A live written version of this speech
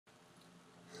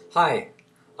Hi,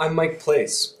 I'm Mike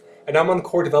Place, and I'm on the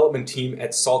core development team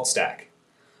at SaltStack.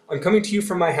 I'm coming to you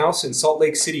from my house in Salt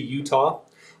Lake City, Utah.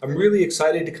 I'm really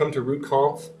excited to come to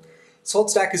RootConf.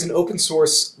 SaltStack is an open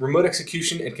source remote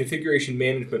execution and configuration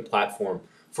management platform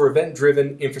for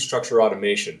event-driven infrastructure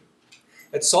automation.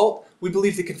 At Salt, we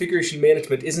believe that configuration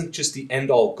management isn't just the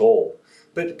end-all goal,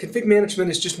 but config management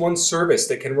is just one service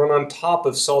that can run on top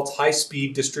of Salt's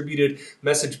high-speed distributed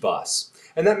message bus.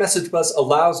 And that message bus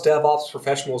allows DevOps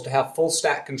professionals to have full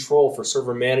stack control for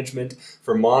server management,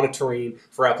 for monitoring,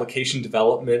 for application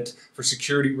development, for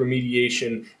security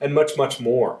remediation, and much, much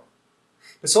more.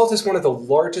 Salt is one of the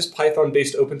largest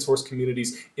Python-based open source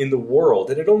communities in the world,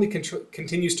 and it only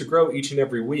continues to grow each and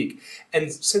every week.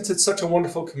 And since it's such a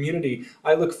wonderful community,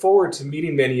 I look forward to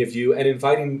meeting many of you and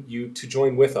inviting you to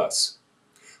join with us.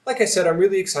 Like I said, I'm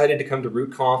really excited to come to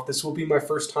RootConf. This will be my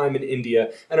first time in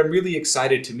India, and I'm really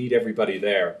excited to meet everybody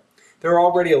there. There are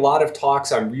already a lot of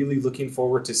talks I'm really looking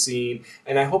forward to seeing,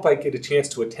 and I hope I get a chance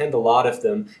to attend a lot of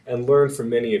them and learn from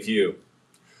many of you.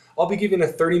 I'll be giving a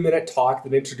 30-minute talk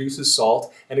that introduces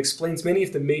Salt and explains many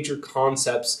of the major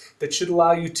concepts that should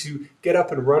allow you to get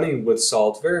up and running with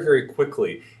Salt very, very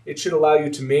quickly. It should allow you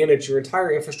to manage your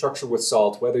entire infrastructure with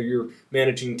Salt, whether you're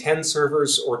managing 10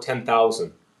 servers or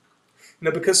 10,000. Now,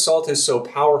 because Salt is so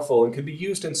powerful and can be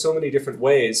used in so many different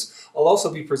ways, I'll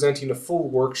also be presenting a full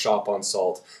workshop on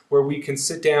Salt where we can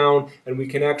sit down and we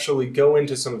can actually go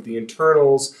into some of the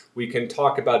internals, we can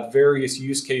talk about various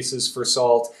use cases for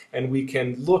Salt, and we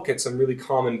can look at some really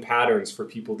common patterns for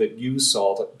people that use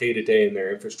Salt day to day in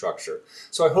their infrastructure.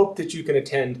 So I hope that you can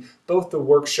attend both the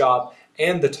workshop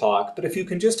and the talk, but if you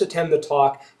can just attend the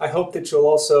talk, I hope that you'll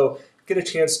also get a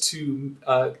chance to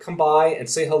come by and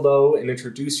say hello and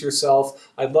introduce yourself.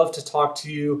 I'd love to talk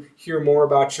to you, hear more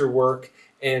about your work,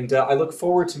 and I look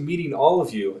forward to meeting all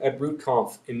of you at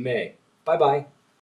RootConf in May. Bye-bye.